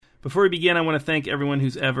Before we begin, I want to thank everyone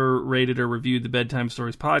who's ever rated or reviewed the Bedtime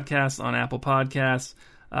Stories podcast on Apple Podcasts.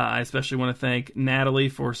 I especially want to thank Natalie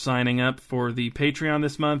for signing up for the Patreon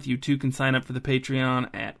this month. You too can sign up for the Patreon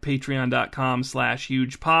at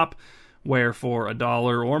patreon.com/hugepop, where for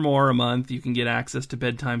 $1 or more a month, you can get access to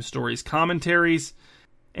Bedtime Stories commentaries.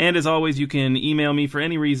 And as always, you can email me for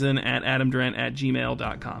any reason at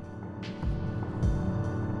adamdrent@gmail.com.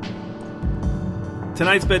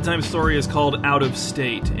 Tonight's bedtime story is called Out of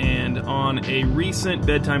State, and on a recent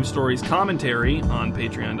Bedtime Stories commentary on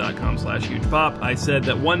patreon.com/hugepop, I said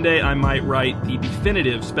that one day I might write the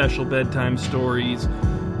definitive special Bedtime Stories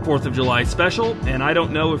 4th of July special, and I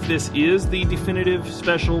don't know if this is the definitive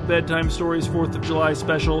special Bedtime Stories 4th of July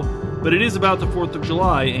special, but it is about the 4th of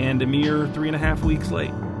July and a mere 3.5 weeks late.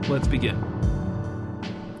 Let's begin.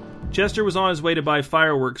 Chester was on his way to buy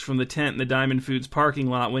fireworks from the tent in the Diamond Foods parking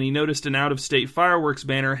lot when he noticed an out-of-state fireworks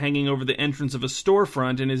banner hanging over the entrance of a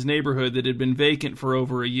storefront in his neighborhood that had been vacant for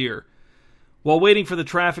over a year. While waiting for the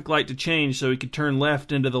traffic light to change so he could turn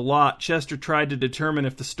left into the lot, Chester tried to determine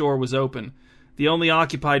if the store was open. The only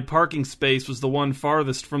occupied parking space was the one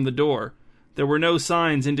farthest from the door. There were no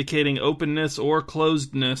signs indicating openness or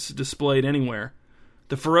closedness displayed anywhere.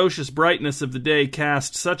 The ferocious brightness of the day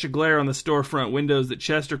cast such a glare on the storefront windows that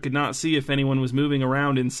Chester could not see if anyone was moving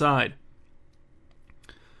around inside.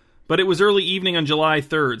 But it was early evening on July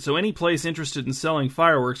 3rd, so any place interested in selling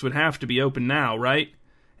fireworks would have to be open now, right?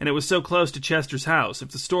 And it was so close to Chester's house. If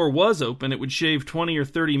the store was open, it would shave 20 or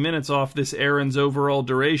 30 minutes off this errand's overall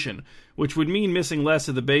duration, which would mean missing less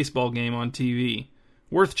of the baseball game on TV.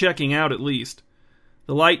 Worth checking out at least.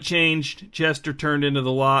 The light changed, Chester turned into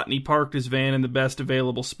the lot, and he parked his van in the best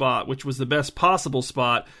available spot, which was the best possible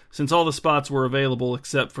spot since all the spots were available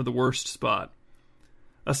except for the worst spot.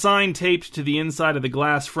 A sign taped to the inside of the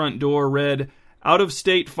glass front door read,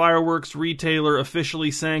 "Out-of-state fireworks retailer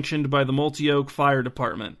officially sanctioned by the Multi-Oak Fire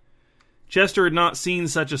Department." Chester had not seen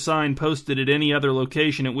such a sign posted at any other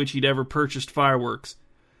location at which he'd ever purchased fireworks.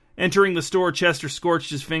 Entering the store, Chester scorched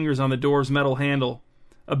his fingers on the door's metal handle.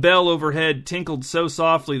 A bell overhead tinkled so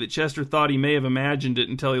softly that Chester thought he may have imagined it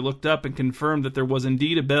until he looked up and confirmed that there was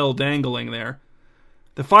indeed a bell dangling there.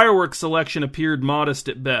 The fireworks selection appeared modest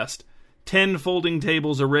at best. 10 folding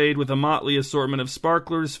tables arrayed with a motley assortment of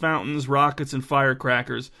sparklers, fountains, rockets, and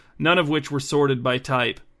firecrackers, none of which were sorted by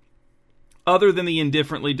type. Other than the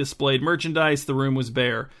indifferently displayed merchandise, the room was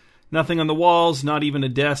bare. Nothing on the walls, not even a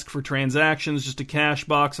desk for transactions, just a cash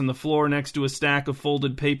box on the floor next to a stack of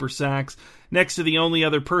folded paper sacks, next to the only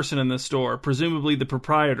other person in the store, presumably the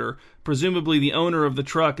proprietor, presumably the owner of the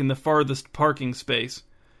truck in the farthest parking space.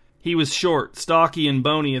 He was short, stocky, and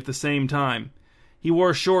bony at the same time. He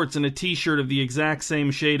wore shorts and a t-shirt of the exact same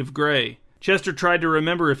shade of gray. Chester tried to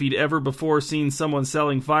remember if he'd ever before seen someone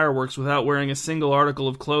selling fireworks without wearing a single article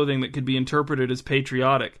of clothing that could be interpreted as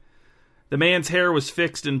patriotic. The man's hair was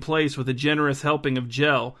fixed in place with a generous helping of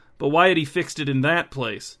gel, but why had he fixed it in that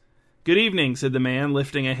place? "Good evening," said the man,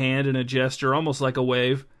 lifting a hand in a gesture almost like a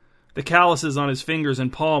wave. The calluses on his fingers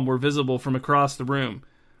and palm were visible from across the room.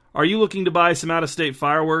 "Are you looking to buy some out-of-state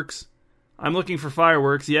fireworks?" "I'm looking for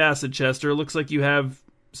fireworks, yeah," said Chester. "Looks like you have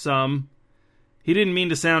some." He didn't mean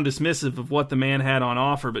to sound dismissive of what the man had on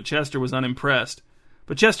offer, but Chester was unimpressed.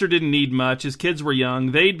 But Chester didn't need much. His kids were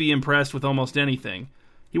young. They'd be impressed with almost anything.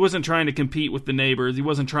 He wasn't trying to compete with the neighbors. He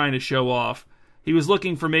wasn't trying to show off. He was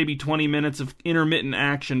looking for maybe 20 minutes of intermittent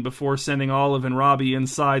action before sending Olive and Robbie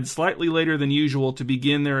inside slightly later than usual to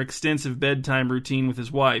begin their extensive bedtime routine with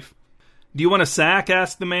his wife. "Do you want a sack?"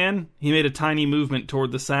 asked the man. He made a tiny movement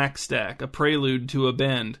toward the sack stack, a prelude to a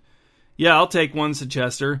bend. "Yeah, I'll take one," said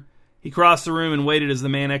Chester. He crossed the room and waited as the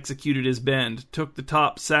man executed his bend, took the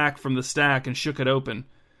top sack from the stack and shook it open.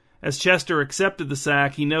 As Chester accepted the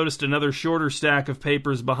sack, he noticed another shorter stack of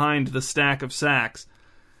papers behind the stack of sacks.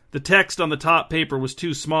 The text on the top paper was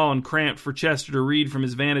too small and cramped for Chester to read from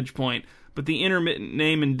his vantage point, but the intermittent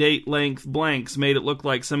name and date length blanks made it look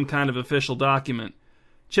like some kind of official document.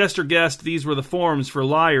 Chester guessed these were the forms for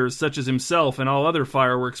liars such as himself and all other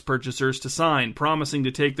fireworks purchasers to sign, promising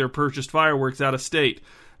to take their purchased fireworks out of state,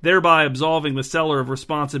 thereby absolving the seller of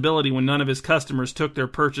responsibility when none of his customers took their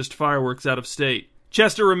purchased fireworks out of state.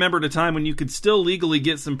 Chester remembered a time when you could still legally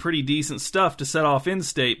get some pretty decent stuff to set off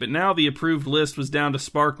in-state, but now the approved list was down to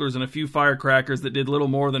sparklers and a few firecrackers that did little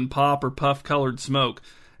more than pop or puff-colored smoke,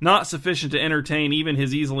 not sufficient to entertain even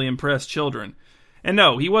his easily impressed children. And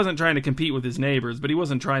no, he wasn't trying to compete with his neighbors, but he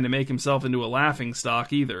wasn't trying to make himself into a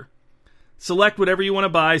laughingstock either. "Select whatever you want to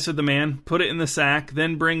buy," said the man. "Put it in the sack,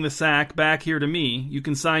 then bring the sack back here to me. You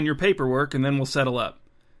can sign your paperwork, and then we'll settle up."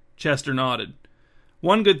 Chester nodded.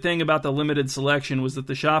 One good thing about the limited selection was that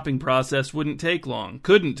the shopping process couldn't take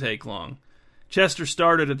long. Chester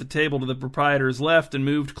started at the table to the proprietor's left and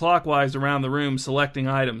moved clockwise around the room selecting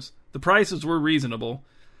items. The prices were reasonable.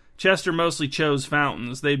 Chester mostly chose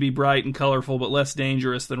fountains. They'd be bright and colorful but less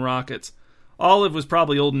dangerous than rockets. Olive was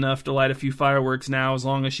probably old enough to light a few fireworks now as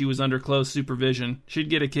long as she was under close supervision. She'd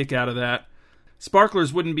get a kick out of that.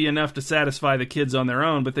 Sparklers wouldn't be enough to satisfy the kids on their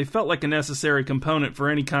own, but they felt like a necessary component for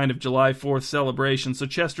any kind of July 4th celebration, so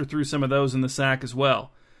Chester threw some of those in the sack as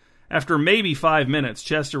well. After maybe 5 minutes,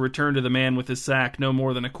 Chester returned to the man with his sack no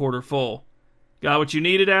more than a quarter full. "Got what you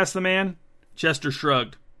needed?" asked the man. Chester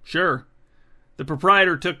shrugged. "Sure." The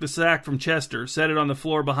proprietor took the sack from Chester, set it on the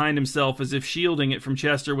floor behind himself as if shielding it from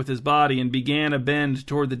Chester with his body, and began a bend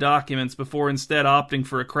toward the documents before instead opting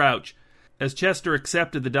for a crouch. As Chester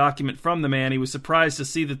accepted the document from the man, he was surprised to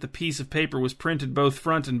see that the piece of paper was printed both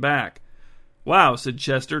front and back. "Wow," said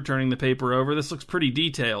Chester, turning the paper over. "This looks pretty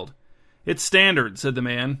detailed." "It's standard," said the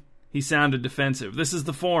man. He sounded defensive. "This is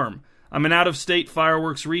the form. I'm an out-of-state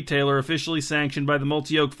fireworks retailer officially sanctioned by the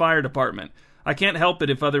Multi-Oak Fire Department. I can't help it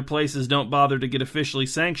if other places don't bother to get officially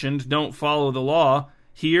sanctioned, don't follow the law.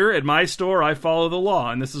 Here, at my store, I follow the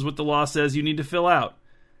law, and this is what the law says you need to fill out."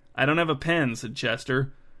 "I don't have a pen," said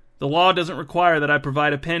Chester. "The law doesn't require that I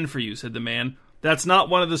provide a pen for you," said the man. "That's not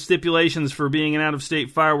one of the stipulations for being an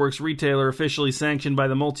out-of-state fireworks retailer officially sanctioned by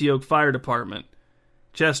the Multi-Oak Fire Department."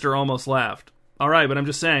 Chester almost laughed. "All right, but I'm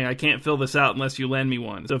just saying I can't fill this out unless you lend me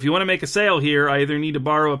one. So if you want to make a sale here, I either need to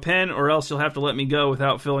borrow a pen or else you'll have to let me go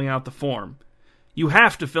without filling out the form." "You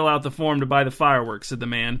have to fill out the form to buy the fireworks," said the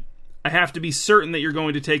man. "I have to be certain that you're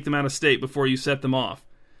going to take them out of state before you set them off."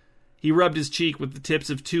 He rubbed his cheek with the tips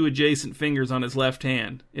of 2 adjacent fingers on his left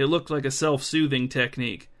hand. It looked like a self-soothing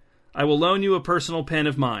technique. "I will loan you a personal pen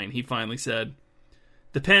of mine," he finally said.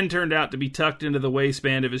 The pen turned out to be tucked into the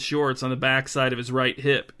waistband of his shorts on the back side of his right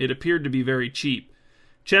hip. It appeared to be very cheap.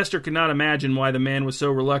 Chester could not imagine why the man was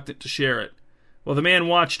so reluctant to share it. While the man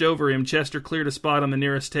watched over him, Chester cleared a spot on the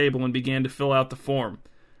nearest table and began to fill out the form.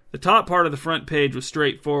 The top part of the front page was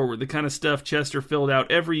straightforward, the kind of stuff Chester filled out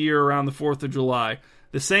every year around the 4th of July.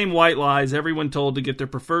 The same white lies everyone told to get their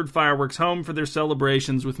preferred fireworks home for their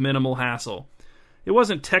celebrations with minimal hassle. It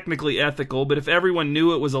wasn't technically ethical, but if everyone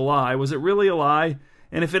knew it was a lie, was it really a lie?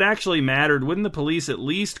 And if it actually mattered, wouldn't the police at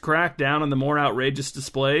least crack down on the more outrageous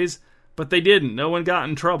displays? But they didn't. No one got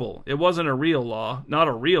in trouble. It wasn't a real law. Not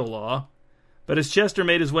a real law. But as Chester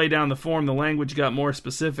made his way down the form, the language got more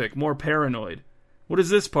specific, more paranoid. "What does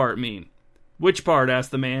this part mean?" "Which part?"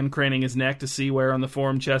 asked the man, craning his neck to see where on the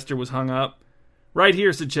form Chester was hung up. "Right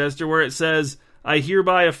here," said Chester, "where it says, 'I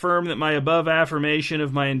hereby affirm that my above affirmation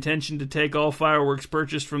of my intention to take all fireworks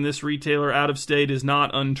purchased from this retailer out of state is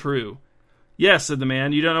not untrue.'" "Yes," said the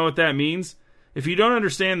man. "You don't know what that means? If you don't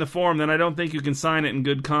understand the form, then I don't think you can sign it in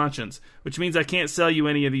good conscience, which means I can't sell you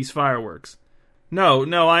any of these fireworks." No,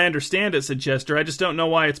 I understand it," said Chester. "I just don't know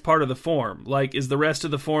why it's part of the form. Like, is the rest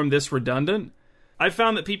of the form this redundant?" "I've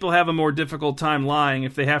found that people have a more difficult time lying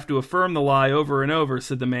if they have to affirm the lie over and over,"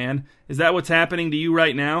 said the man. "Is that what's happening to you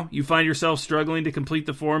right now? You find yourself struggling to complete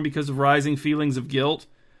the form because of rising feelings of guilt?"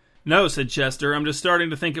 "No," said Chester. "I'm just starting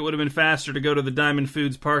to think it would have been faster to go to the Diamond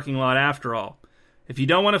Foods parking lot after all." "If you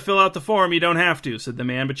don't want to fill out the form, you don't have to," said the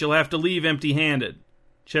man, "but you'll have to leave empty-handed."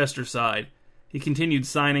 Chester sighed. He continued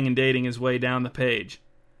signing and dating his way down the page.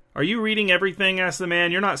 "Are you reading everything?" asked the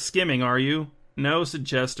man. "You're not skimming, are you?" "No," said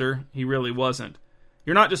Chester. He really wasn't.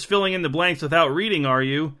 "You're not just filling in the blanks without reading, are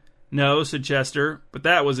you?" "No," said Chester, but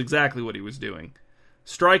that was exactly what he was doing.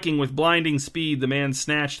 Striking with blinding speed, the man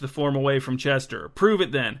snatched the form away from Chester. "Prove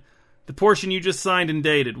it, then. The portion you just signed and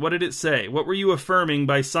dated, what did it say? What were you affirming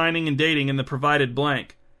by signing and dating in the provided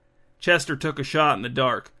blank?" Chester took a shot in the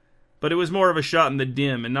dark, but it was more of a shot in the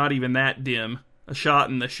dim, and not even that dim, a shot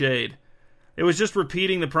in the shade. It was just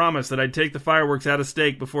repeating the promise that I'd take the fireworks out of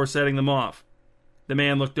stake before setting them off. The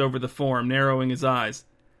man looked over the form, narrowing his eyes.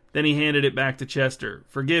 Then he handed it back to Chester.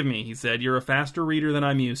 "Forgive me," he said. "You're a faster reader than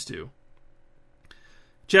I'm used to."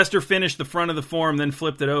 Chester finished the front of the form, then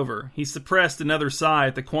flipped it over. He suppressed another sigh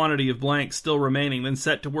at the quantity of blanks still remaining, then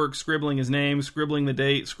set to work scribbling his name, scribbling the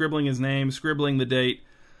date, scribbling his name, scribbling the date.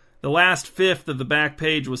 The last fifth of the back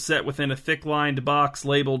page was set within a thick-lined box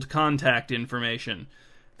labeled Contact Information.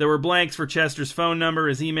 There were blanks for Chester's phone number,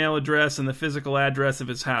 his email address, and the physical address of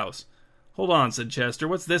his house. "Hold on," said Chester.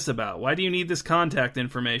 "What's this about? Why do you need this contact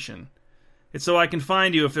information?" "It's so I can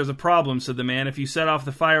find you if there's a problem," said the man. "If you set off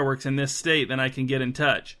the fireworks in this state, then I can get in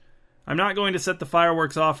touch." "I'm not going to set the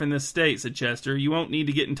fireworks off in this state," said Chester. "You won't need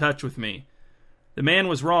to get in touch with me." The man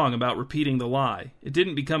was wrong about repeating the lie. It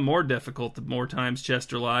didn't become more difficult the more times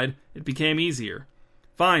Chester lied. It became easier.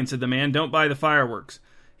 "Fine," said the man. "Don't buy the fireworks."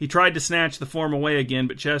 He tried to snatch the form away again,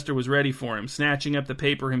 but Chester was ready for him, snatching up the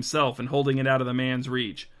paper himself and holding it out of the man's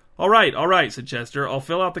reach. All right," said Chester. "I'll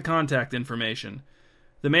fill out the contact information."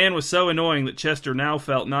 The man was so annoying that Chester now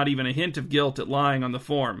felt not even a hint of guilt at lying on the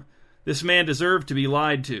form. This man deserved to be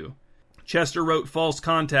lied to. Chester wrote false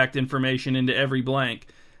contact information into every blank.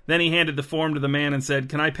 Then he handed the form to the man and said,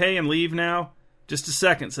 "Can I pay and leave now?" "Just a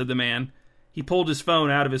second," said the man. He pulled his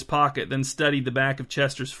phone out of his pocket, then studied the back of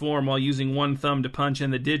Chester's form while using one thumb to punch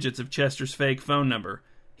in the digits of Chester's fake phone number.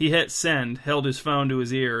 He hit send, held his phone to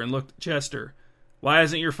his ear, and looked at Chester. "Why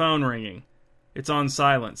isn't your phone ringing?" "It's on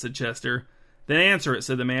silent," said Chester. "Then answer it,"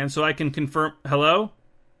 said the man, "so I can confirm—" "Hello?"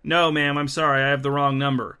 "No, ma'am, I'm sorry, I have the wrong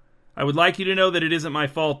number. I would like you to know that it isn't my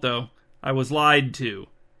fault, though. I was lied to."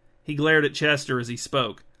 He glared at Chester as he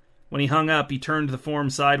spoke. When he hung up, he turned the form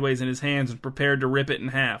sideways in his hands and prepared to rip it in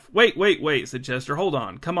half. Wait, said Chester. "Hold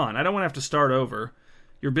on. Come on, I don't want to have to start over."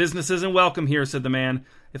 "Your business isn't welcome here," said the man.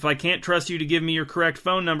 "If I can't trust you to give me your correct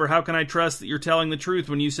phone number, how can I trust that you're telling the truth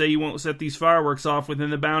when you say you won't set these fireworks off within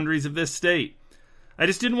the boundaries of this state?" "I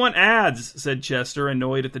just didn't want ads," said Chester,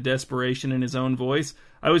 annoyed at the desperation in his own voice.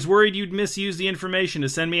 "I was worried you'd misuse the information to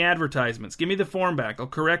send me advertisements. Give me the form back. I'll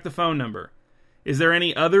correct the phone number." "Is there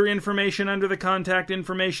any other information under the contact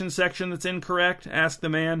information section that's incorrect?" asked the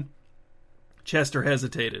man. Chester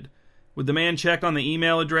hesitated. Would the man check on the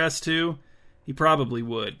email address, too? He probably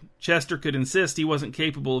would. Chester could insist he wasn't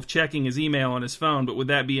capable of checking his email on his phone, but would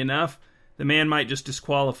that be enough? The man might just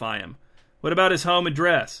disqualify him. What about his home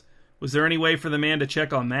address? Was there any way for the man to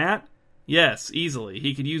check on that? Yes, easily.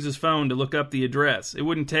 He could use his phone to look up the address. It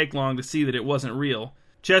wouldn't take long to see that it wasn't real.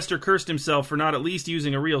 Chester cursed himself for not at least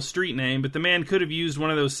using a real street name, but the man could have used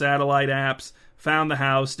one of those satellite apps, found the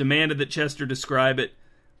house, demanded that Chester describe it.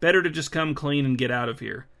 Better to just come clean and get out of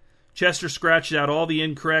here. Chester scratched out all the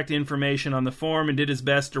incorrect information on the form and did his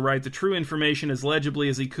best to write the true information as legibly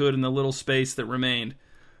as he could in the little space that remained.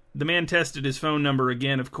 The man tested his phone number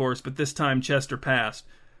again, of course, but this time Chester passed.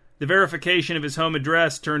 The verification of his home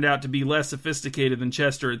address turned out to be less sophisticated than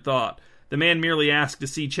Chester had thought. The man merely asked to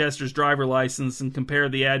see Chester's driver license and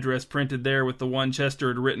compared the address printed there with the one Chester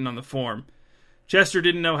had written on the form. Chester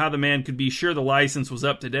didn't know how the man could be sure the license was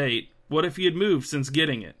up to date. What if he had moved since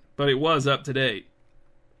getting it? But it was up to date.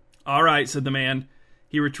 "All right," said the man.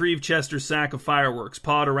 He retrieved Chester's sack of fireworks,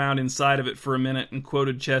 pawed around inside of it for a minute, and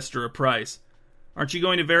quoted Chester a price. "Aren't you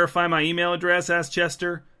going to verify my email address?" asked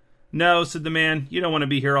Chester. "No," said the man. "You don't want to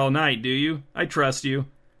be here all night, do you? I trust you."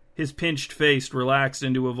 His pinched face relaxed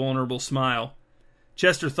into a vulnerable smile.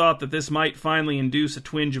 Chester thought that this might finally induce a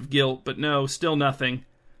twinge of guilt, but no, still nothing.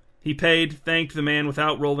 He paid, thanked the man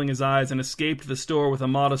without rolling his eyes, and escaped the store with a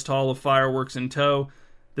modest haul of fireworks in tow,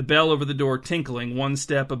 the bell over the door tinkling one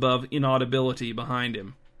step above inaudibility behind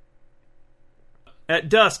him. At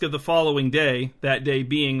dusk of the following day, that day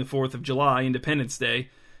being the 4th of July, Independence Day,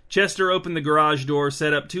 Chester opened the garage door,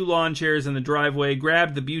 set up 2 lawn chairs in the driveway,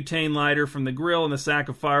 grabbed the butane lighter from the grill and the sack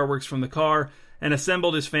of fireworks from the car, and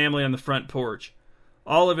assembled his family on the front porch.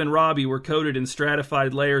 Olive and Robbie were coated in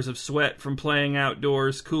stratified layers of sweat from playing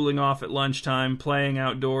outdoors, cooling off at lunchtime, playing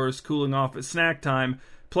outdoors, cooling off at snack time,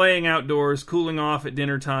 playing outdoors, cooling off at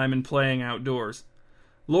dinner time, and playing outdoors.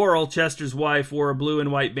 Laurel, Chester's wife, wore a blue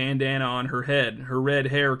and white bandana on her head, her red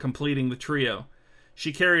hair completing the trio.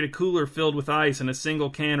 She carried a cooler filled with ice and a single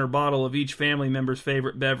can or bottle of each family member's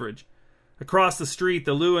favorite beverage. Across the street,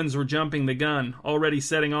 the Lewins were jumping the gun, already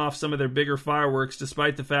setting off some of their bigger fireworks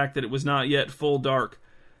despite the fact that it was not yet full dark.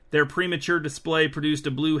 Their premature display produced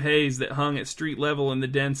a blue haze that hung at street level in the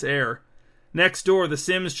dense air. Next door, the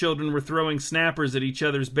Sims children were throwing snappers at each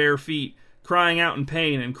other's bare feet, crying out in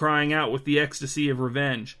pain and crying out with the ecstasy of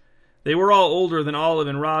revenge. They were all older than Olive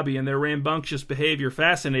and Robbie, and their rambunctious behavior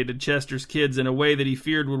fascinated Chester's kids in a way that he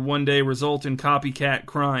feared would one day result in copycat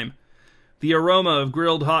crime. The aroma of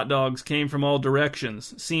grilled hot dogs came from all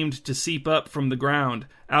directions, seemed to seep up from the ground,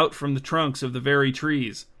 out from the trunks of the very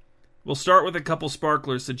trees. "We'll start with a couple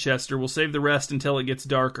sparklers," said Chester. "We'll save the rest until it gets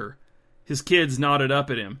darker." His kids nodded up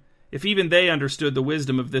at him. If even they understood the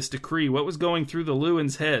wisdom of this decree, what was going through the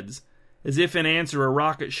Lewins' heads? As if in answer, a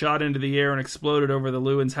rocket shot into the air and exploded over the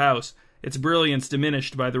Lewins' house, its brilliance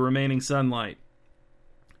diminished by the remaining sunlight.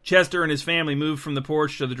 Chester and his family moved from the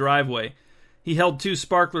porch to the driveway. He held 2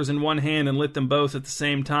 sparklers in one hand and lit them both at the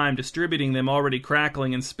same time, distributing them already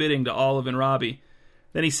crackling and spitting to Olive and Robbie.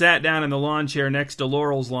 Then he sat down in the lawn chair next to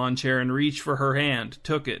Laurel's lawn chair and reached for her hand,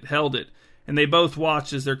 took it, held it, and they both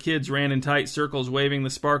watched as their kids ran in tight circles, waving the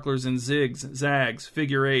sparklers in zigs, zags,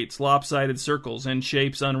 figure eights, lopsided circles, and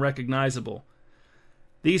shapes unrecognizable.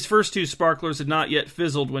 These first 2 sparklers had not yet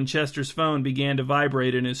fizzled when Chester's phone began to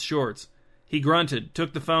vibrate in his shorts. He grunted,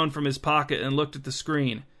 took the phone from his pocket, and looked at the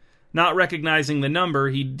screen. Not recognizing the number,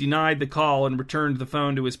 he denied the call and returned the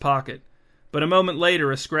phone to his pocket. But a moment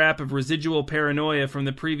later, a scrap of residual paranoia from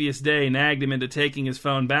the previous day nagged him into taking his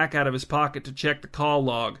phone back out of his pocket to check the call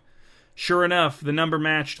log. Sure enough, the number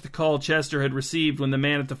matched the call Chester had received when the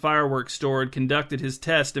man at the fireworks store had conducted his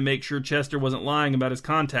test to make sure Chester wasn't lying about his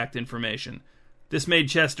contact information. This made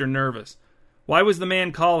Chester nervous. Why was the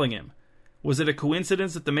man calling him? Was it a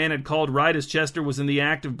coincidence that the man had called right as Chester was in the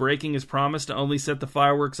act of breaking his promise to only set the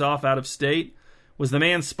fireworks off out of state? Was the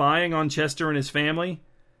man spying on Chester and his family?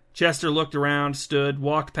 Chester looked around, stood,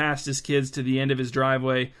 walked past his kids to the end of his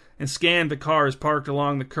driveway, and scanned the cars parked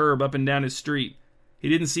along the curb up and down his street. He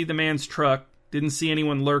didn't see the man's truck, didn't see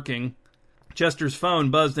anyone lurking. Chester's phone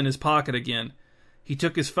buzzed in his pocket again. He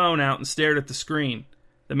took his phone out and stared at the screen.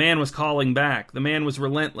 The man was calling back. The man was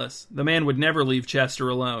relentless. The man would never leave Chester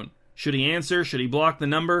alone. Should he answer? Should he block the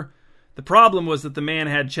number? The problem was that the man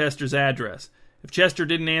had Chester's address. If Chester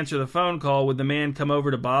didn't answer the phone call, would the man come over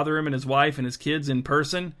to bother him and his wife and his kids in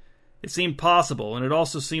person? It seemed possible, and it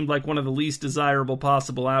also seemed like one of the least desirable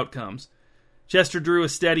possible outcomes. Chester drew a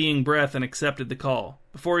steadying breath and accepted the call.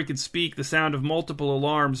 Before he could speak, the sound of multiple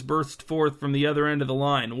alarms burst forth from the other end of the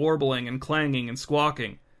line, warbling and clanging and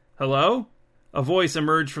squawking. "Hello?" A voice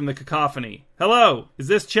emerged from the cacophony. "Hello! Is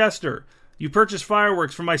this Chester? You purchased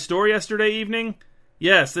fireworks from my store yesterday evening?"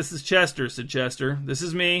 "Yes, this is Chester," said Chester. "This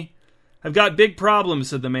is me." "I've got big problems,"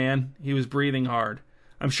 said the man. He was breathing hard.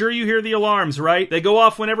 "I'm sure you hear the alarms, right? They go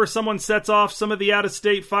off whenever someone sets off some of the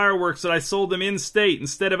out-of-state fireworks that I sold them in-state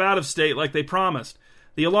instead of out-of-state like they promised.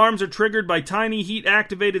 The alarms are triggered by tiny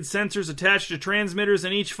heat-activated sensors attached to transmitters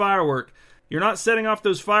in each firework. You're not setting off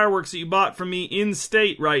those fireworks that you bought from me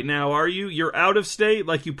in-state right now, are you? You're out-of-state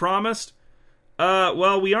like you promised?"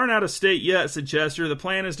 Well, we aren't out-of-state yet," said Chester. "The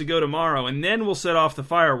plan is to go tomorrow, and then we'll set off the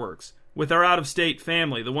fireworks. With our out-of-state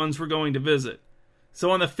family, the ones we're going to visit." "So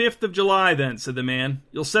on the 5th of July, then," said the man.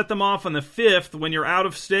 "You'll set them off on the 5th when you're out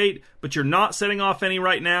of state, but you're not setting off any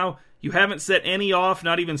right now? You haven't set any off,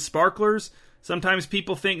 not even sparklers? Sometimes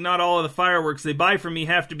people think not all of the fireworks they buy from me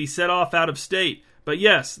have to be set off out of state. But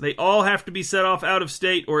yes, they all have to be set off out of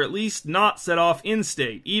state, or at least not set off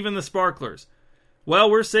in-state, even the sparklers."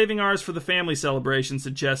 "Well, we're saving ours for the family celebration,"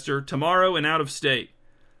 said Chester. "Tomorrow and out of state."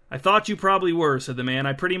 "I thought you probably were," said the man.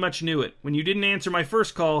 "I pretty much knew it. When you didn't answer my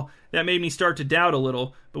first call, that made me start to doubt a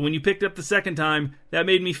little, but when you picked up the second time, that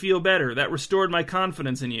made me feel better. That restored my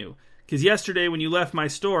confidence in you. 'Cause yesterday when you left my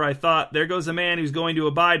store, I thought, there goes a man who's going to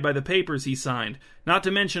abide by the papers he signed, not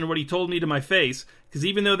to mention what he told me to my face, 'cause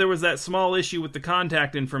even though there was that small issue with the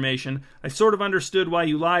contact information, I sort of understood why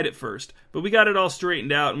you lied at first, but we got it all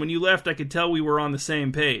straightened out, and when you left I could tell we were on the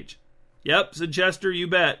same page." "Yep," said Chester, "you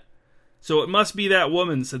bet." "So it must be that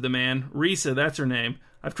woman," said the man. "Risa, that's her name.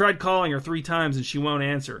 I've tried calling her 3 times and she won't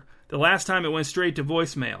answer. The last time it went straight to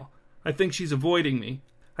voicemail. I think she's avoiding me.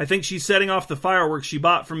 I think she's setting off the fireworks she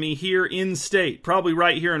bought from me here in-state, probably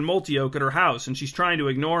right here in Multioke at her house, and she's trying to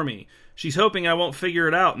ignore me. She's hoping I won't figure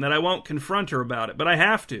it out and that I won't confront her about it, but I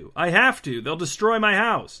have to. I have to. They'll destroy my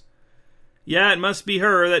house." "Yeah, it must be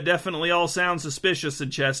her. That definitely all sounds suspicious,"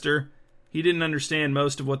 said Chester. He didn't understand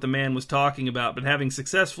most of what the man was talking about, but having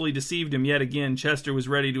successfully deceived him yet again, Chester was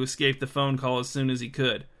ready to escape the phone call as soon as he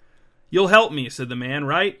could. "You'll help me," said the man,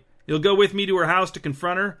 "right? You'll go with me to her house to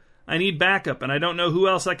confront her? I need backup, and I don't know who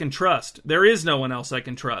else I can trust. There is no one else I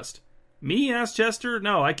can trust." "Me?" asked Chester.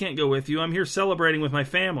 "No, I can't go with you. I'm here celebrating with my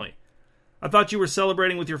family." "I thought you were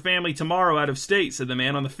celebrating with your family tomorrow out of state," said the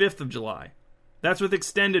man, "on the 5th of July. "That's with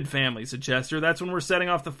extended family," said Chester. "That's when we're setting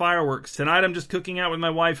off the fireworks. Tonight I'm just cooking out with my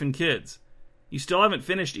wife and kids." "You still haven't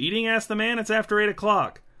finished eating?" asked the man. "It's after 8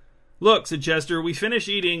 o'clock. "Look," said Chester, "we finish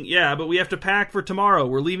eating, yeah, but we have to pack for tomorrow.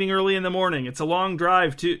 We're leaving early in the morning. It's a long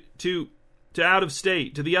drive to out of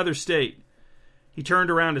state, to the other state." He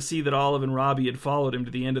turned around to see that Olive and Robbie had followed him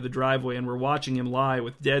to the end of the driveway and were watching him lie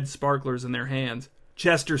with dead sparklers in their hands.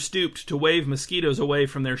 Chester stooped to wave mosquitoes away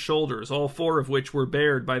from their shoulders, all 4 of which were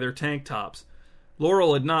bared by their tank tops.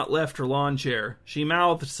 Laurel had not left her lawn chair. She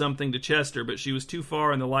mouthed something to Chester, but she was too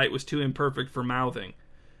far and the light was too imperfect for mouthing.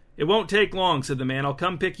 "It won't take long," said the man. "I'll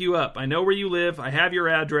come pick you up. I know where you live. I have your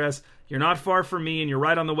address. You're not far from me, and you're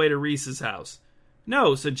right on the way to Reese's house."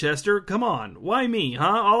 "No," said Chester. "Come on. Why me,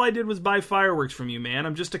 huh? All I did was buy fireworks from you, man.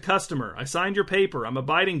 I'm just a customer. I signed your paper. I'm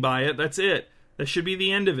abiding by it. That's it. That should be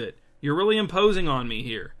the end of it. You're really imposing on me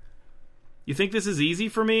here." "You think this is easy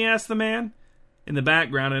for me?" asked the man. In the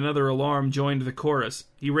background, another alarm joined the chorus.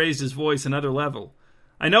 He raised his voice another level.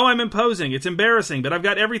 "I know I'm imposing. It's embarrassing, but I've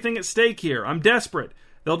got everything at stake here. I'm desperate.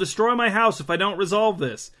 They'll destroy my house if I don't resolve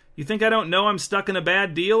this. You think I don't know I'm stuck in a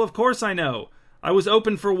bad deal? Of course I know. I was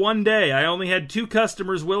open for 1 day. I only had 2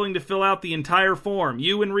 customers willing to fill out the entire form,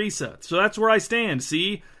 you and Risa. So that's where I stand,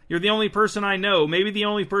 see? You're the only person I know, maybe the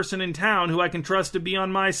only person in town who I can trust to be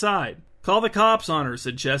on my side. Call the cops on her,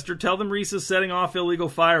 said Chester. Tell them Risa's setting off illegal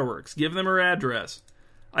fireworks. Give them her address.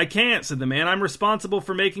 I can't, said the man. I'm responsible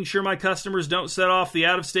for making sure my customers don't set off the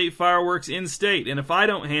out-of-state fireworks in-state, and if I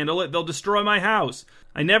don't handle it, they'll destroy my house.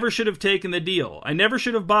 I never should have taken the deal. I never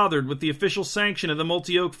should have bothered with the official sanction of the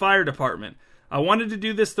Multi-Oak Fire Department. I wanted to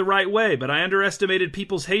do this the right way, but I underestimated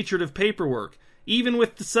people's hatred of paperwork. Even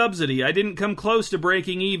with the subsidy, I didn't come close to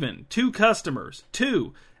breaking even. 2 customers.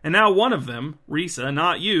 2. And now one of them, Risa,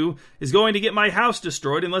 not you, is going to get my house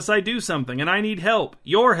destroyed unless I do something, and I need help.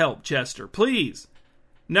 Your help, Chester. Please.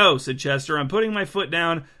 No, said Chester. I'm putting my foot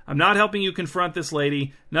down. I'm not helping you confront this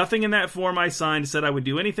lady. Nothing in that form I signed said I would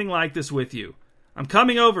do anything like this with you. I'm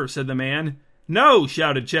coming over, said the man. No,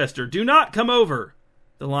 shouted Chester. Do not come over.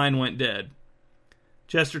 The line went dead.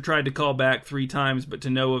 Chester tried to call back 3 times, but to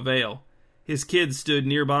no avail. His kids stood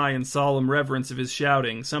nearby in solemn reverence of his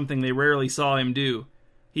shouting, something they rarely saw him do.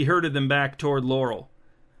 He herded them back toward Laurel.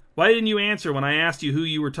 Why didn't you answer when I asked you who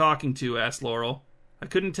you were talking to? Asked Laurel. I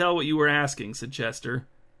couldn't tell what you were asking, said Chester.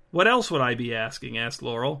 What else would I be asking? Asked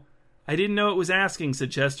Laurel. I didn't know it was asking,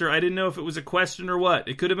 said Chester. I didn't know if it was a question or what.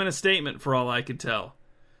 It could have been a statement for all I could tell.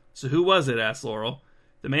 So who was it? Asked Laurel.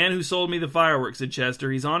 The man who sold me the fireworks, said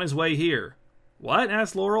Chester. He's on his way here. What?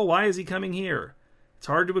 Asked Laurel. Why is he coming here? It's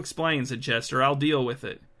hard to explain, said Chester. I'll deal with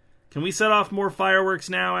it. Can we set off more fireworks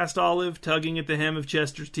now? Asked Olive, tugging at the hem of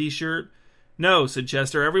Chester's t-shirt. No, said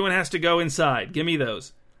Chester. Everyone has to go inside. Give me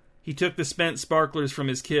those. He took the spent sparklers from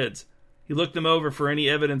his kids. He looked them over for any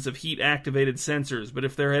evidence of heat-activated sensors, but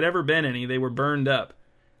if there had ever been any, they were burned up.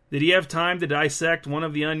 Did he have time to dissect one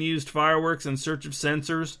of the unused fireworks in search of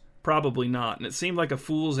sensors? Probably not, and it seemed like a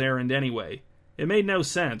fool's errand anyway. It made no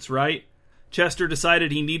sense, right? Chester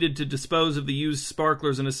decided he needed to dispose of the used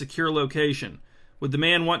sparklers in a secure location. Would the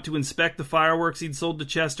man want to inspect the fireworks he'd sold to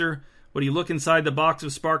Chester? Would he look inside the box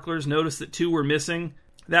of sparklers, notice that 2 were missing?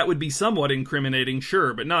 That would be somewhat incriminating,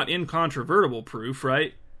 sure, but not incontrovertible proof,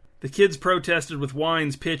 right? The kids protested with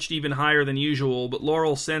whines pitched even higher than usual, but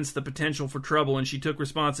Laurel sensed the potential for trouble and she took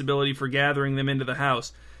responsibility for gathering them into the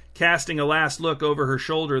house, casting a last look over her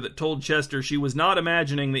shoulder that told Chester she was not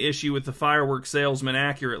imagining the issue with the fireworks salesman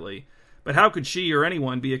accurately. But how could she or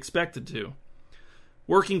anyone be expected to?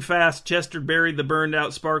 Working fast, Chester buried the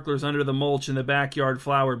burned-out sparklers under the mulch in the backyard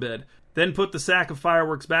flower bed, then put the sack of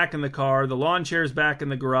fireworks back in the car, the lawn chairs back in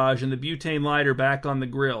the garage, and the butane lighter back on the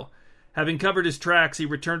grill. Having covered his tracks, he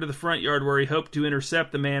returned to the front yard where he hoped to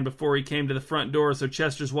intercept the man before he came to the front door so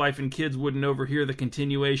Chester's wife and kids wouldn't overhear the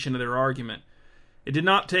continuation of their argument. It did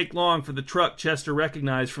not take long for the truck Chester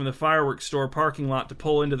recognized from the fireworks store parking lot to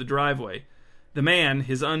pull into the driveway. The man,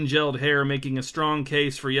 his ungelled hair making a strong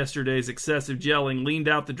case for yesterday's excessive gelling, leaned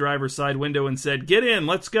out the driver's side window and said, "Get in,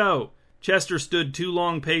 let's go." Chester stood 2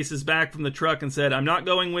 long paces back from the truck and said, "I'm not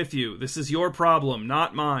going with you. This is your problem,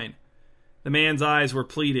 not mine." The man's eyes were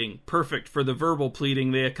pleading, perfect for the verbal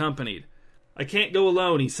pleading they accompanied. "I can't go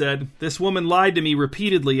alone," he said. "This woman lied to me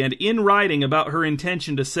repeatedly and in writing about her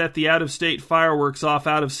intention to set the out-of-state fireworks off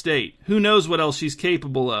out of state. Who knows what else she's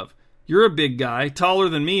capable of? You're a big guy, taller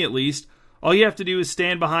than me at least. All you have to do is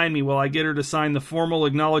stand behind me while I get her to sign the formal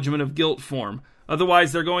acknowledgement of guilt form.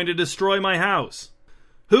 Otherwise, they're going to destroy my house."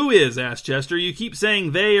 "Who is?" asked Chester. "You keep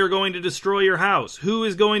saying they are going to destroy your house. Who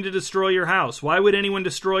is going to destroy your house? Why would anyone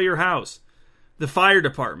destroy your house?" "The fire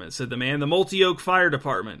department," said the man. "The Multi-Oak Fire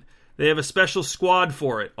Department. They have a special squad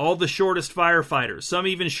for it. All the shortest firefighters. Some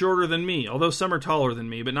even shorter than me, although some are taller than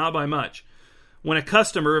me, but not by much. When a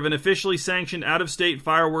customer of an officially sanctioned out-of-state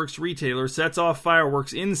fireworks retailer sets off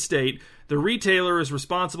fireworks in-state, the retailer is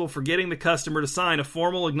responsible for getting the customer to sign a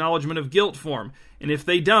formal acknowledgement of guilt form, and if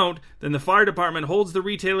they don't, then the fire department holds the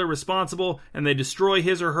retailer responsible and they destroy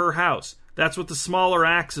his or her house. That's what the smaller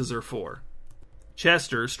axes are for."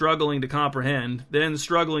 Chester, struggling to comprehend, then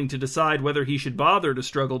struggling to decide whether he should bother to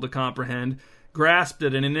struggle to comprehend, grasped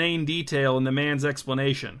at an inane detail in the man's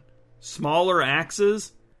explanation. "Smaller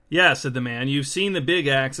axes?" "Yeah," said the man. "You've seen the big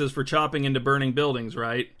axes for chopping into burning buildings,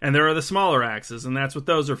 right? And there are the smaller axes, and that's what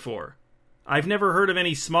those are for." "I've never heard of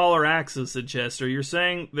any smaller axes," said Chester. "You're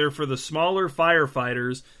saying they're for the smaller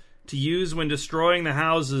firefighters to use when destroying the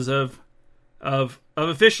houses of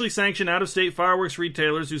officially sanctioned out-of-state fireworks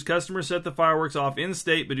retailers whose customers set the fireworks off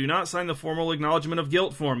in-state but do not sign the formal acknowledgement of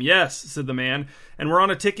guilt form." "Yes," said the man, "and we're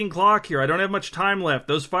on a ticking clock here. I don't have much time left.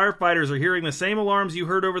 Those firefighters are hearing the same alarms you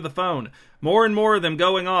heard over the phone. More and more of them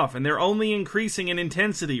going off, and they're only increasing in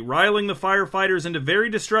intensity, riling the firefighters into very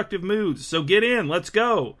destructive moods. So get in, let's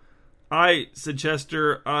go." "Said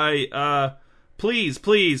Chester, Please,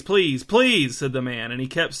 please, please, please, said the man, and he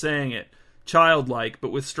kept saying it, childlike,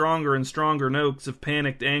 but with stronger and stronger notes of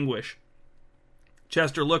panicked anguish.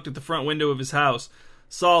 Chester looked at the front window of his house,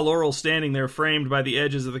 saw Laurel standing there framed by the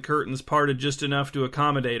edges of the curtains parted just enough to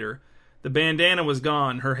accommodate her. The bandana was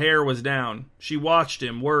gone, her hair was down. She watched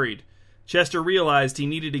him, worried. Chester realized he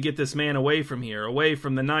needed to get this man away from here, away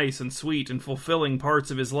from the nice and sweet and fulfilling parts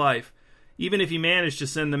of his life. Even if he managed to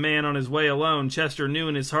send the man on his way alone, Chester knew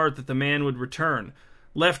in his heart that the man would return.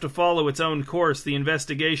 Left to follow its own course, the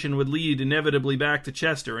investigation would lead inevitably back to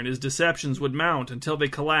Chester, and his deceptions would mount until they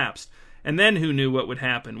collapsed. And then who knew what would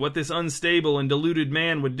happen, what this unstable and deluded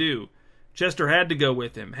man would do? Chester had to go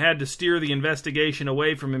with him, had to steer the investigation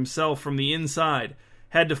away from himself from the inside,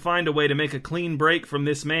 had to find a way to make a clean break from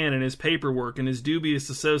this man and his paperwork and his dubious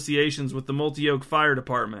associations with the Multi-Oak Fire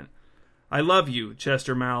Department. "I love you,"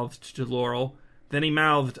 Chester mouthed to Laurel. Then he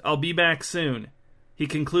mouthed, "I'll be back soon." He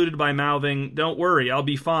concluded by mouthing, "Don't worry, I'll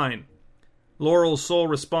be fine." Laurel's sole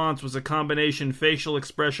response was a combination facial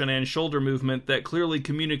expression and shoulder movement that clearly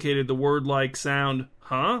communicated the word-like sound,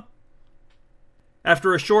 "Huh?"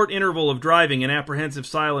 After a short interval of driving in apprehensive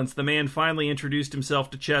silence, the man finally introduced himself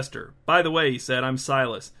to Chester. "By the way," he said, "I'm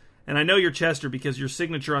Silas, and I know you're Chester because your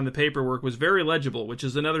signature on the paperwork was very legible, which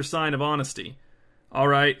is another sign of honesty." "All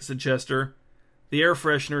right," said Chester. The air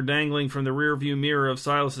freshener dangling from the rearview mirror of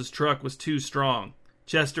Silas's truck was too strong.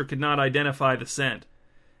 Chester could not identify the scent.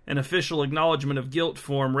 An official acknowledgement of guilt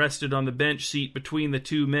form rested on the bench seat between the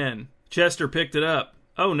two men. Chester picked it up.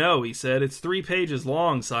 "Oh no," he said, "it's 3 pages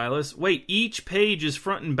long, Silas." "Wait, each page is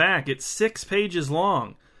front and back. It's 6 pages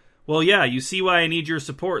long." "Well, yeah, you see why I need your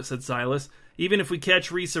support," said Silas. "Even if we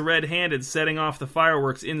catch Risa red-handed setting off the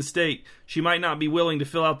fireworks in state, she might not be willing to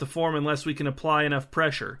fill out the form unless we can apply enough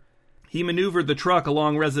pressure." He maneuvered the truck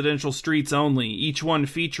along residential streets only, each one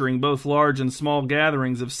featuring both large and small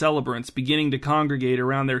gatherings of celebrants beginning to congregate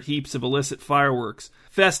around their heaps of illicit fireworks,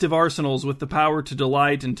 festive arsenals with the power to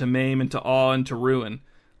delight and to maim and to awe and to ruin.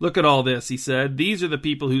 "Look at all this," he said. "These are the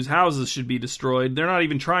people whose houses should be destroyed. They're not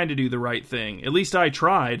even trying to do the right thing. At least I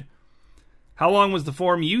tried." "How long was the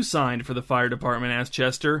form you signed for the fire department?" asked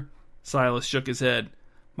Chester. Silas shook his head.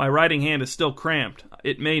 "My writing hand is still cramped.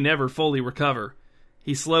 It may never fully recover."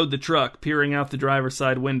 He slowed the truck, peering out the driver's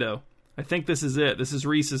side window. "I think this is it. This is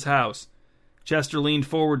Risa's house." Chester leaned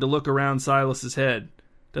forward to look around Silas's head.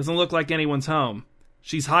 "Doesn't look like anyone's home."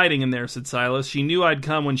 "She's hiding in there," said Silas. "She knew I'd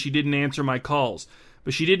come when she didn't answer my calls,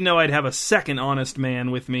 but she didn't know I'd have a second honest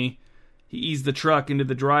man with me." He eased the truck into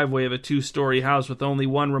the driveway of a 2-story house with only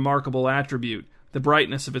one remarkable attribute, the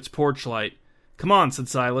brightness of its porch light. "Come on," said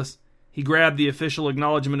Silas. He grabbed the official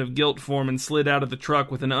acknowledgement of guilt form and slid out of the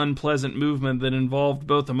truck with an unpleasant movement that involved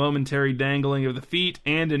both a momentary dangling of the feet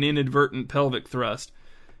and an inadvertent pelvic thrust.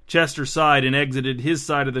 Chester sighed and exited his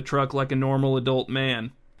side of the truck like a normal adult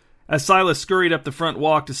man. As Silas scurried up the front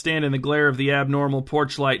walk to stand in the glare of the abnormal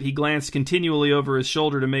porch light, he glanced continually over his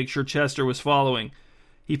shoulder to make sure Chester was following.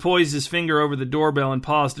 He poised his finger over the doorbell and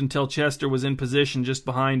paused until Chester was in position just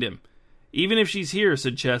behind him. "Even if she's here,"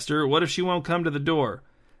 said Chester, "what if she won't come to the door?"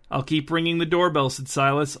 "I'll keep ringing the doorbell," said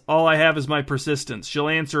Silas. "All I have is my persistence. She'll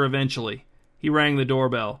answer eventually." He rang the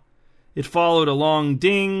doorbell. It followed a long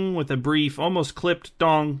ding with a brief, almost clipped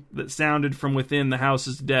dong that sounded from within the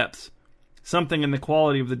house's depths. Something in the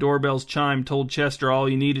quality of the doorbell's chime told Chester all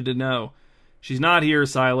he needed to know. "She's not here,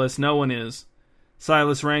 Silas. No one is."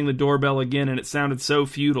 Silas rang the doorbell again, and it sounded so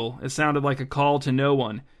futile. It sounded like a call to no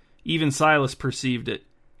one. Even Silas perceived it.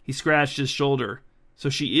 He scratched his shoulder. "So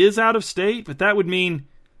she is out of state? But that would mean—"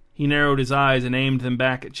 He narrowed his eyes and aimed them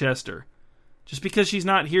back at Chester. "Just because she's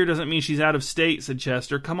not here doesn't mean she's out of state," said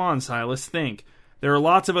Chester. "Come on, Silas, think. There are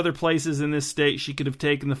lots of other places in this state she could have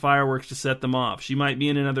taken the fireworks to set them off. She might be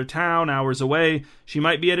in another town, hours away. She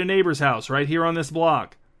might be at a neighbor's house, right here on this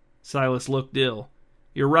block." Silas looked ill.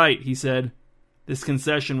 "You're right," he said. This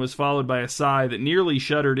concession was followed by a sigh that nearly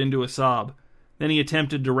shuddered into a sob. Then he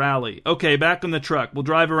attempted to rally. "Okay, back on the truck. We'll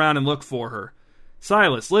drive around and look for her."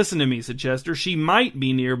 "Silas, listen to me," said Chester. "She might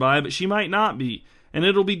be nearby, but she might not be. And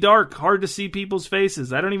it'll be dark, hard to see people's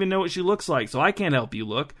faces. I don't even know what she looks like, so I can't help you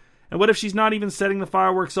look. And what if she's not even setting the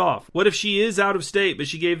fireworks off? What if she is out of state, but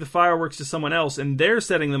she gave the fireworks to someone else, and they're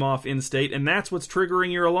setting them off in state, and that's what's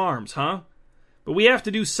triggering your alarms, huh?" "But we have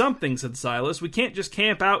to do something," said Silas. "We can't just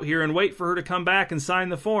camp out here and wait for her to come back and sign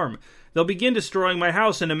the form. They'll begin destroying my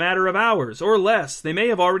house in a matter of hours, or less. They may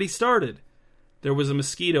have already started." There was a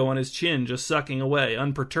mosquito on his chin just sucking away,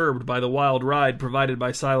 unperturbed by the wild ride provided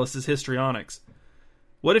by Silas's histrionics.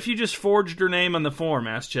 "What if you just forged her name on the form?"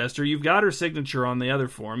 asked Chester. "You've got her signature on the other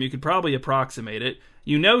form. You could probably approximate it.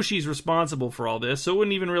 You know she's responsible for all this, so it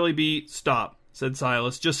wouldn't even really be—" "Stop," said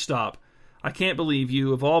Silas. "Just stop. I can't believe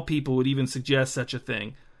you, of all people, would even suggest such a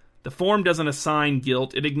thing. The form doesn't assign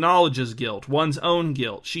guilt, it acknowledges guilt, one's own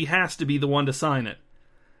guilt. She has to be the one to sign it.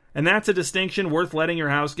 And that's a distinction worth letting your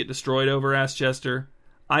house get destroyed over, asked Chester.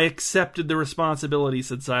 I accepted the responsibility,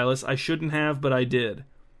 said Silas. I shouldn't have, but I did.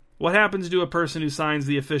 What happens to a person who signs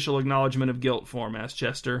the official acknowledgement of guilt form, asked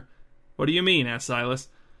Chester. What do you mean, asked Silas.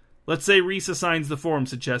 Let's say Risa signs the form,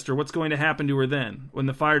 said Chester. What's going to happen to her then, when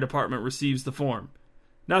the fire department receives the form?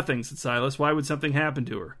 Nothing, said Silas. Why would something happen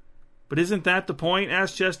to her? But isn't that the point,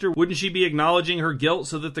 asked Chester? Wouldn't she be acknowledging her guilt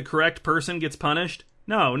so that the correct person gets punished?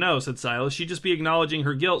 No, said Silas. She'd just be acknowledging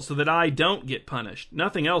her guilt so that I don't get punished.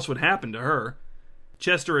 Nothing else would happen to her.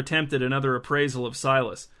 Chester attempted another appraisal of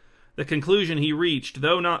Silas. The conclusion he reached,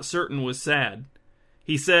 though not certain, was sad.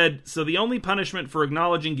 He said, so the only punishment for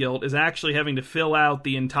acknowledging guilt is actually having to fill out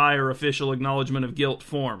the entire official acknowledgement of guilt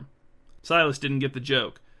form. Silas didn't get the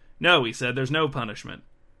joke. No, he said, there's no punishment.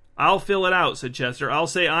 I'll fill it out, said Chester. I'll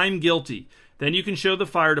say I'm guilty. Then you can show the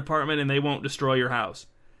fire department and they won't destroy your house.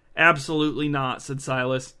 Absolutely not, said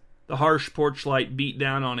Silas. The harsh porch light beat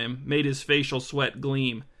down on him, made his facial sweat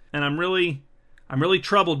gleam. And I'm really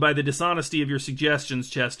troubled by the dishonesty of your suggestions,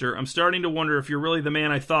 Chester. I'm starting to wonder if you're really the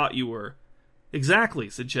man I thought you were. Exactly,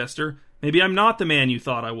 said Chester. Maybe I'm not the man you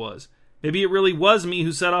thought I was. Maybe it really was me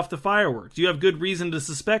who set off the fireworks. You have good reason to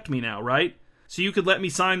suspect me now, right? So you could let me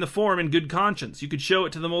sign the form in good conscience. You could show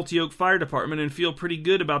it to the Multi-Oak Fire Department and feel pretty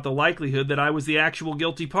good about the likelihood that I was the actual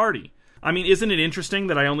guilty party. I mean, isn't it interesting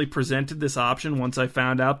that I only presented this option once I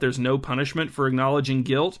found out there's no punishment for acknowledging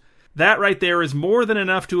guilt? That right there is more than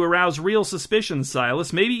enough to arouse real suspicions,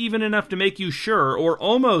 Silas, maybe even enough to make you sure, or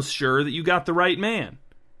almost sure, that you got the right man.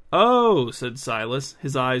 Oh, said Silas,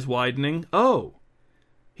 his eyes widening. Oh.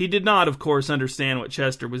 He did not, of course, understand what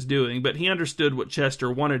Chester was doing, but he understood what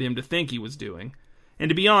Chester wanted him to think he was doing. And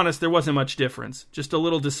to be honest, there wasn't much difference, just a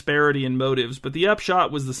little disparity in motives, but the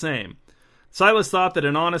upshot was the same. Silas thought that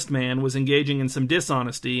an honest man was engaging in some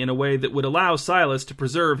dishonesty in a way that would allow Silas to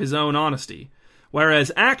preserve his own honesty,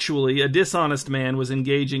 whereas actually a dishonest man was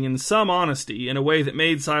engaging in some honesty in a way that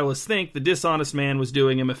made Silas think the dishonest man was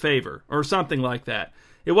doing him a favor, or something like that.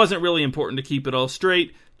 It wasn't really important to keep it all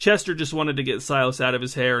straight. Chester just wanted to get Silas out of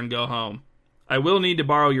his hair and go home. I will need to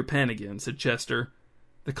borrow your pen again, said Chester.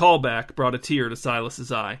 The callback brought a tear to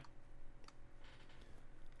Silas's eye.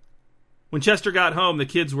 When Chester got home, the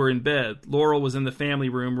kids were in bed. Laurel was in the family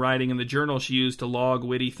room writing in the journal she used to log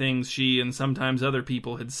witty things she and sometimes other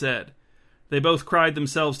people had said. They both cried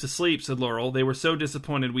themselves to sleep, said Laurel. They were so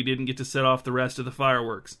disappointed we didn't get to set off the rest of the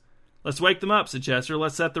fireworks. Let's wake them up, said Chester.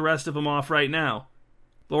 Let's set the rest of them off right now.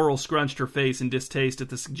 Laurel scrunched her face in distaste at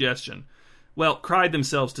the suggestion. Well, cried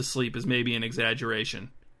themselves to sleep is maybe an exaggeration.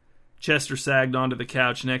 Chester sagged onto the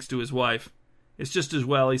couch next to his wife. It's just as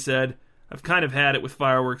well, he said. I've kind of had it with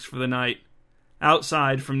fireworks for the night.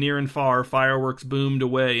 Outside, from near and far, fireworks boomed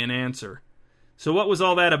away in answer. So what was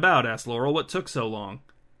all that about, asked Laurel. What took so long?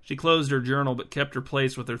 She closed her journal but kept her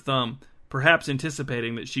place with her thumb, perhaps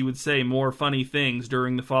anticipating that she would say more funny things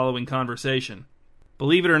during the following conversation.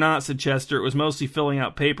 Believe it or not, said Chester, it was mostly filling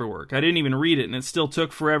out paperwork. I didn't even read it, and it still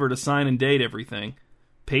took forever to sign and date everything.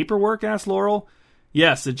 Paperwork? Asked Laurel.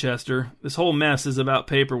 Yes, said Chester. This whole mess is about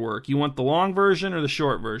paperwork. You want the long version or the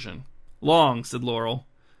short version? Long, said Laurel.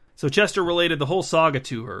 So Chester related the whole saga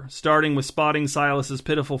to her, starting with spotting Silas's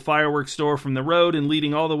pitiful fireworks store from the road and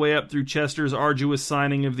leading all the way up through Chester's arduous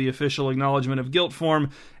signing of the official acknowledgement of guilt form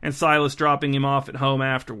and Silas dropping him off at home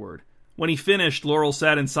afterward. When he finished, Laurel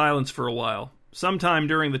sat in silence for a while. Sometime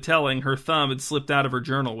during the telling, her thumb had slipped out of her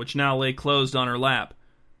journal, which now lay closed on her lap.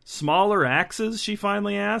 Smaller axes? She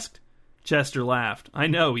finally asked. Chester laughed. I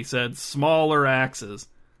know, he said. Smaller axes.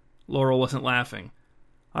 Laurel wasn't laughing.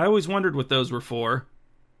 I always wondered what those were for.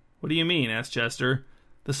 What do you mean? Asked Chester.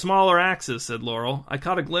 The smaller axes, said Laurel. I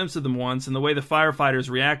caught a glimpse of them once, and the way the firefighters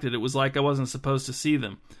reacted, it was like I wasn't supposed to see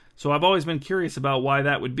them. So I've always been curious about why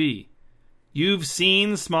that would be. You've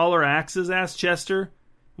seen smaller axes? Asked Chester.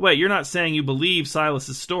 Wait, you're not saying you believe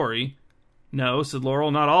Silas's story? No, said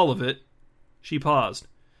Laurel, not all of it. She paused.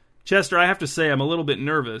 Chester, I have to say I'm a little bit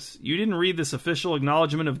nervous. You didn't read this official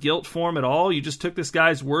acknowledgement of guilt form at all? You just took this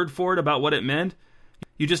guy's word for it about what it meant?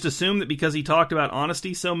 You just assumed that because he talked about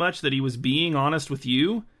honesty so much that he was being honest with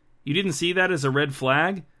you? You didn't see that as a red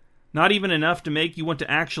flag? Not even enough to make you want to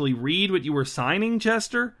actually read what you were signing,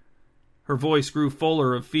 Chester? Her voice grew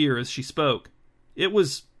fuller of fear as she spoke. It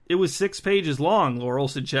was 6 pages long, Laurel,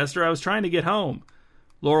 said Chester. I was trying to get home.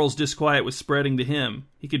 Laurel's disquiet was spreading to him.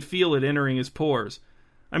 He could feel it entering his pores.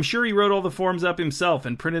 I'm sure he wrote all the forms up himself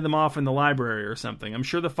and printed them off in the library or something. I'm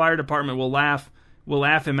sure the fire department will laugh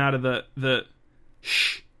him out of the...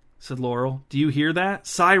 Shh, said Laurel. Do you hear that?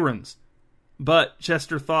 Sirens. But,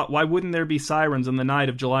 Chester thought, why wouldn't there be sirens on the night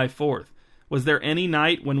of July 4th? Was there any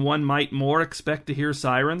night when one might more expect to hear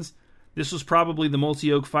sirens? This was probably the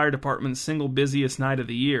Multi-Oak Fire Department's single busiest night of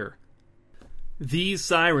the year. These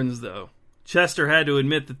sirens, though. Chester had to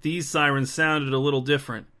admit that these sirens sounded a little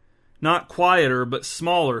different. Not quieter, but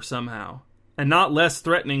smaller somehow. And not less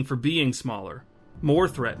threatening for being smaller. More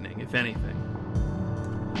threatening, if anything.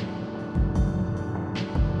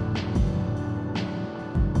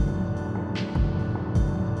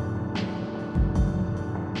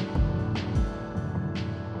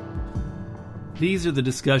 These are the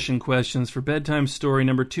discussion questions for bedtime story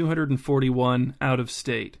number 241, Out of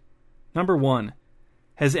State. Number 1.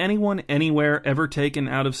 Has anyone anywhere ever taken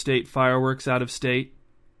out-of-state fireworks out of state?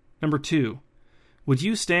 Number 2. Would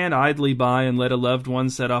you stand idly by and let a loved one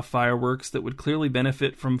set off fireworks that would clearly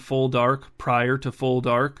benefit from full dark prior to full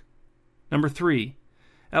dark? Number 3.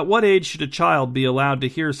 At what age should a child be allowed to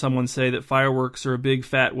hear someone say that fireworks are a big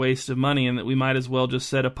fat waste of money and that we might as well just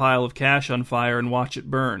set a pile of cash on fire and watch it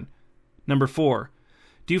burn? Number 4.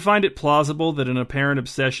 Do you find it plausible that an apparent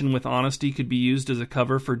obsession with honesty could be used as a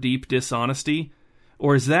cover for deep dishonesty?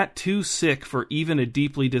 Or is that too sick for even a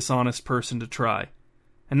deeply dishonest person to try?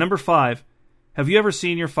 And number 5. Have you ever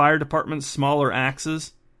seen your fire department's smaller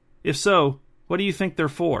axes? If so, what do you think they're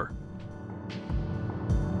for?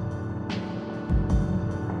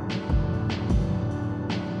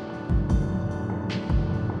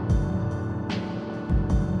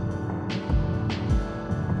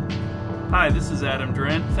 Hi, this is Adam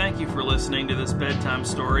Drent. Thank you for listening to this bedtime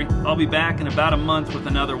story. I'll be back in about a month with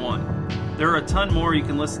another one. There are a ton more you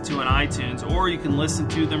can listen to on iTunes, or you can listen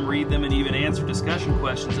to them, read them, and even answer discussion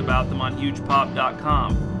questions about them on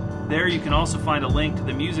hugepop.com. There you can also find a link to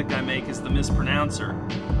the music I make as the Mispronouncer.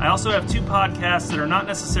 I also have 2 podcasts that are not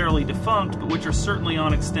necessarily defunct, but which are certainly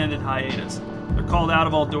on extended hiatus. They're called Out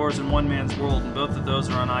of All Doors and One Man's World, and both of those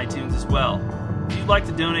are on iTunes as well. If you'd like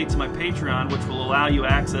to donate to my Patreon, which will allow you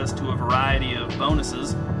access to a variety of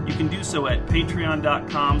bonuses, you can do so at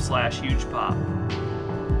patreon.com/hugepop.